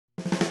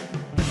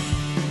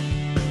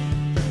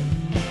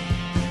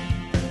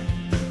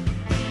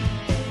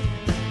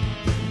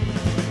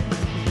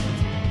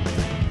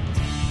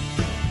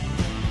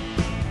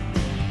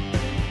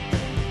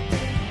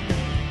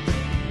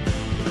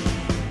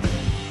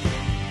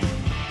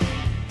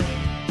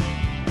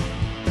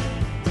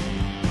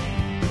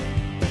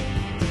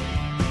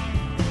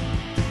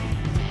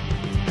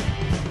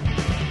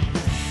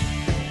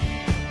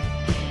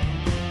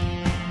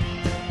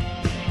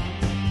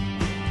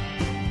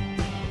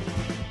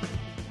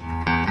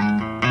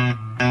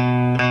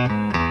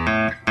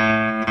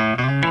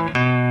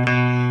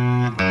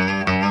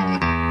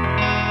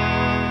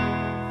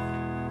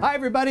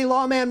everybody,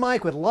 Lawman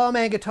Mike with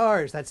Lawman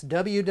Guitars. That's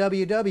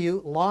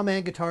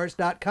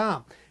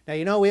www.lawmanguitars.com. Now,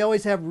 you know, we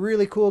always have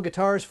really cool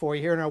guitars for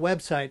you here on our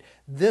website.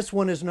 This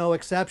one is no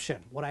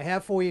exception. What I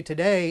have for you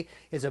today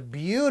is a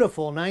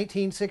beautiful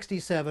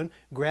 1967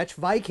 Gretsch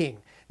Viking.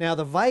 Now,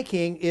 the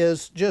Viking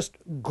is just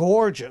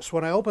gorgeous.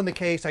 When I opened the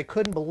case, I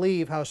couldn't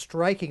believe how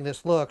striking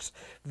this looks.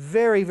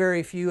 Very,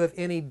 very few, if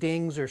any,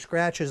 dings or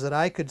scratches that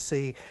I could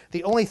see.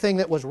 The only thing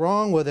that was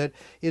wrong with it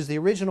is the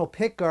original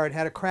pickguard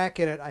had a crack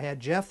in it. I had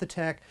Jeff the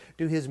tech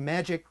do his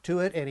magic to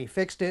it, and he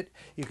fixed it.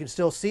 You can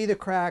still see the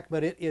crack,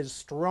 but it is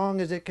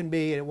strong as it can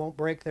be, and it won't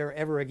break there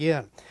ever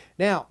again.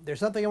 Now, there's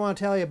something I want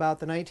to tell you about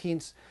the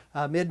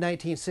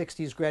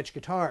mid-1960s Gretsch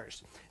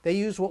guitars. They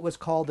used what was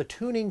called the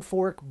tuning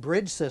fork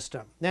bridge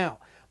system. Now,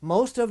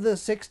 most of the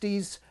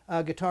 60s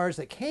guitars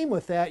that came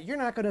with that, you're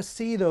not going to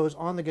see those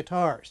on the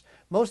guitars.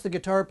 Most of the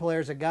guitar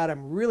players that got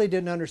them really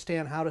didn't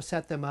understand how to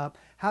set them up,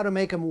 how to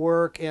make them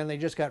work, and they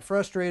just got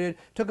frustrated,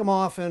 took them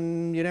off,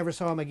 and you never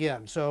saw them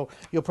again. So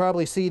you'll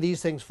probably see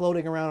these things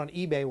floating around on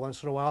eBay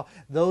once in a while.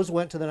 Those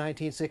went to the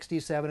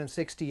 1967 and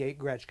 68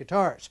 Gretsch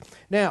guitars.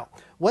 Now,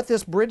 what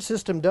this bridge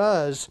system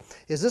does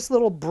is this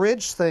little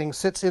bridge thing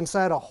sits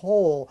inside a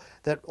hole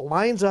that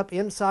lines up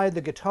inside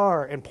the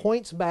guitar and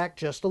points back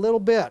just a little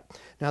bit.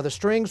 Now, the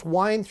strings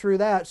wind through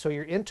that, so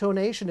your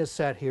intonation is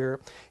set here.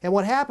 And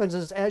what happens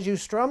is as you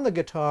strum the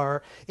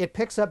guitar, it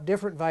picks up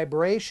different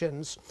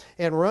vibrations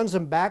and runs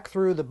them back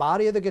through the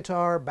body of the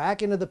guitar,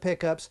 back into the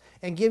pickups,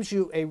 and gives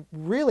you a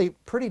really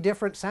pretty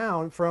different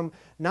sound from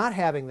not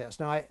having this.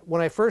 Now,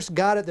 when I first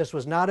got it, this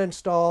was not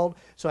installed,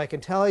 so I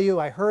can tell you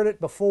I heard it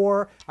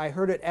before, I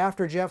heard it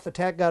after Jeff the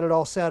tech got it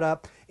all set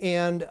up,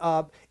 and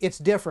it's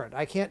different.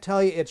 I can't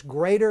tell you it's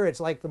greater,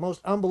 it's like the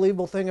most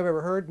unbelievable thing I've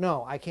ever heard.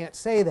 No, I can't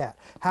say that.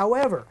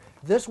 However,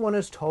 this one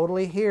is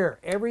totally here.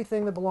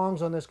 Everything that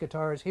belongs on this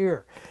guitar is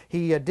here.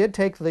 He did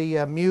take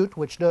the mute,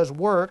 which does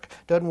work.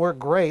 Doesn't work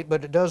great,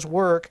 but it does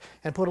work,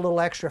 and put a little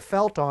extra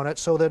felt on it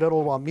so that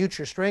it'll mute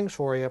your strings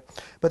for you.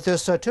 But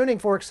this tuning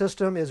fork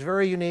system is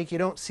very unique. You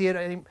don't see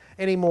it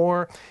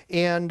anymore.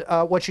 And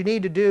what you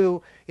need to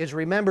do is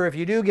remember, if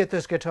you do get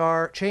this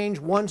guitar, change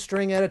one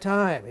string at a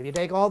time. If you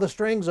take all the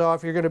strings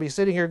off, you're going to be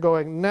sitting here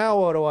going, now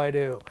what do I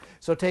do?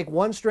 So take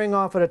one string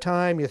off at a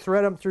time. You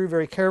thread them through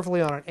very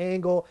carefully on an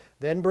angle,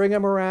 then bring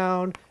them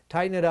around,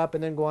 tighten it up,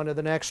 and then go on to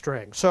the next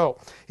string. So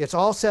it's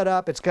all set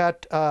up. It's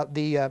got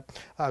the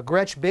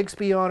Gretsch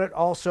Bigsby on it,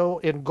 also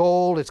in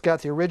gold. It's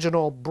got the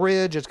original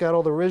bridge. It's got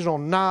all the original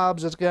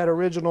knobs. It's got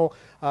original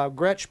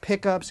Gretsch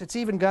pickups. It's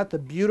even got the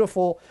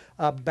beautiful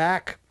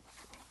back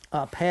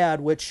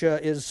pad, which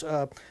is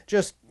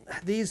just,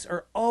 these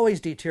are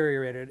always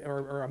deteriorated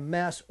or a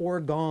mess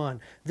or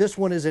gone. This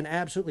one is in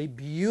absolutely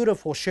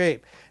beautiful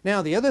shape.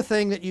 Now, the other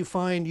thing that you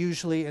find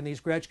usually in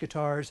these Gretsch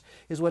guitars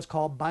is what's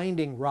called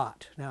binding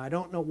rot. Now, I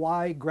don't know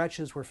why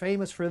Gretsches were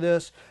famous for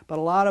this, but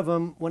a lot of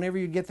them, whenever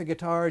you'd get the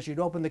guitars, you'd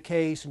open the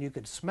case and you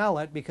could smell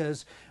it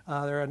because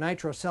they're a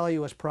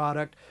nitrocellulose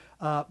product.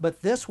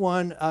 But this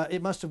one,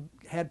 it must have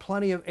had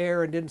plenty of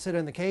air and didn't sit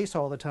in the case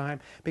all the time,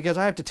 because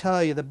I have to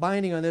tell you, the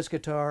binding on this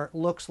guitar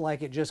looks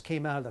like it just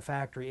came out of the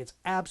factory. It's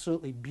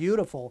absolutely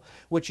beautiful,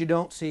 which you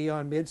don't see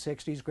on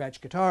mid-60s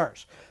Gretsch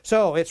guitars.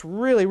 So it's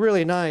really,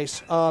 really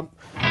nice.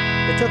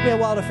 It took me a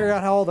while to figure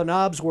out how all the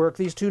knobs work.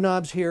 These two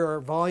knobs here are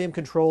volume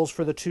controls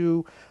for the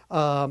two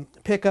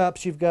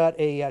pickups. You've got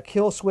a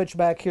kill switch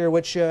back here,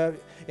 which in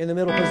the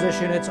middle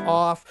position, it's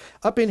off.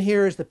 Up in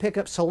here is the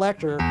pickup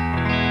selector.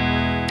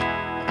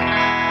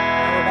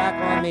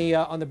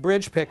 On the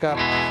bridge pickup,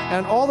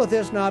 and all that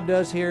this knob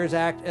does here is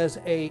act as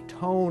a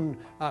tone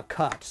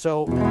cut.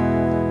 So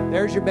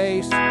there's your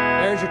bass,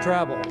 there's your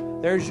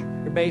treble, there's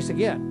your bass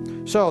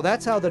again. So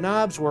that's how the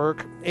knobs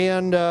work,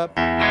 and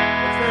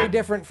it's very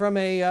different from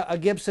a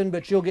Gibson,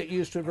 but you'll get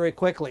used to it very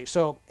quickly.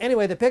 So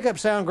anyway, the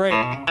pickups sound great.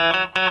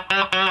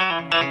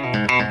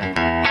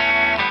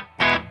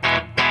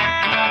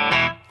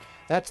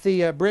 That's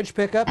the bridge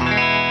pickup.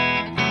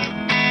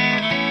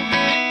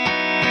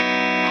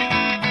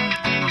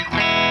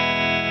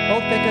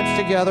 Both pickups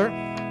together,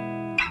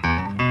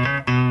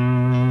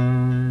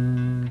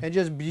 and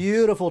just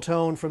beautiful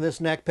tone from this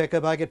neck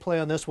pickup. I could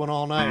play on this one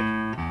all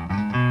night.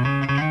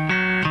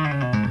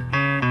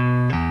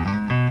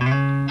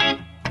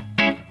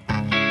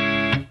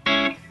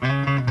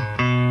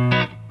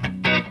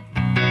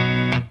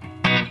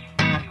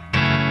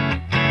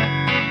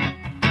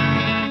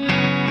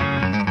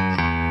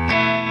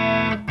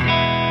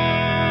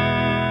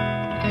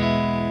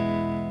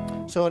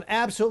 So an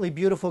absolutely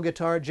beautiful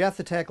guitar. Jeff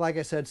the tech, like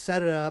I said,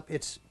 set it up.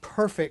 It's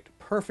perfect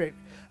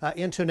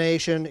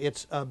intonation.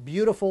 It's a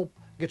beautiful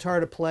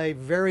guitar to play,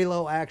 very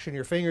low action.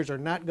 Your fingers are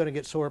not going to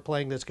get sore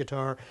playing this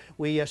guitar.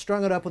 We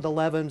strung it up with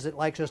 11s. It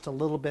likes just a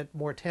little bit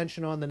more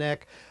tension on the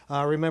neck.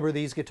 Remember,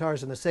 these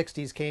guitars in the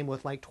 60s came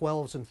with like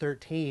 12s and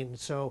 13s,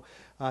 so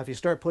if you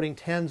start putting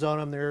 10s on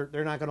them,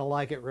 they're not going to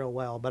like it real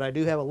well. But I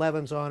do have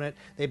 11s on it.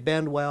 They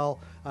bend well.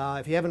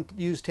 If you haven't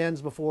used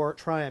 10s before,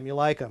 try them. You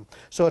like them.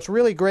 So it's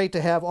really great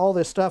to have all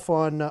this stuff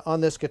on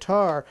this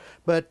guitar.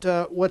 But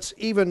what's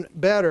even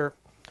better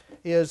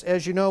is,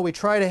 as you know, we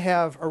try to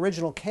have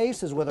original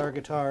cases with our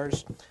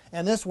guitars,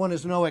 and this one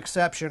is no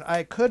exception.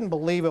 I couldn't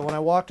believe it when I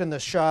walked in the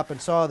shop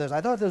and saw this.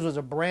 I thought this was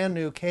a brand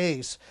new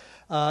case.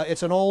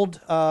 It's an old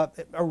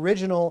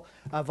original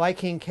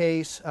Viking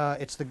case.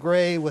 It's the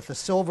gray with the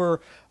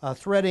silver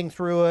threading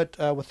through it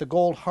with the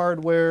gold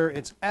hardware.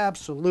 It's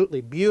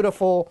absolutely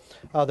beautiful.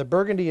 The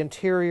burgundy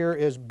interior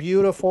is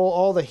beautiful.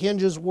 All the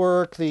hinges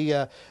work.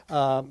 The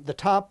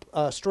top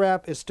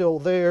strap is still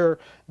there.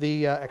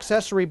 The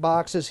accessory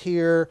box is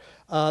here.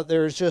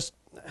 There's just,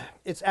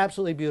 it's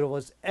absolutely beautiful.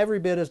 It's every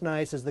bit as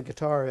nice as the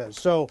guitar is.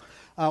 So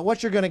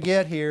what you're going to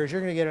get here is you're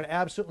going to get an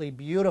absolutely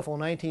beautiful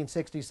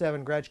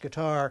 1967 Gretsch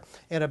guitar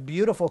and a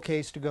beautiful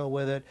case to go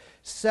with it,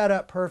 set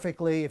up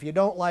perfectly. If you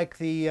don't like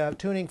the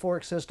tuning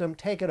fork system,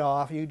 take it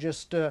off. You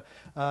just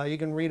you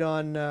can read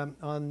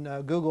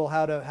on Google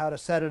how to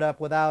set it up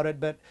without it,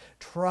 but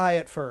try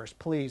it first,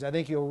 please. I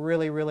think you'll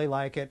really, really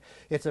like it.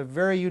 It's a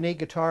very unique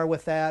guitar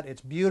with that.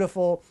 It's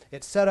beautiful.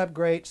 It's set up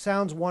great.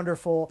 Sounds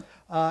wonderful.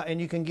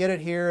 And you can get it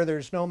here.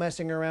 There's no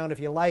messing around. If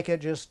you like it,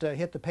 just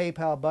hit the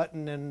PayPal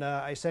button and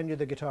I send you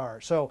the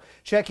guitar. So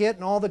check it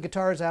and all the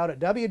guitars out at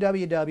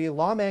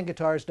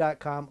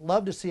www.lawmanguitars.com.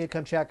 Love to see you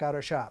come check out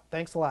our shop.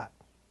 Thanks a lot.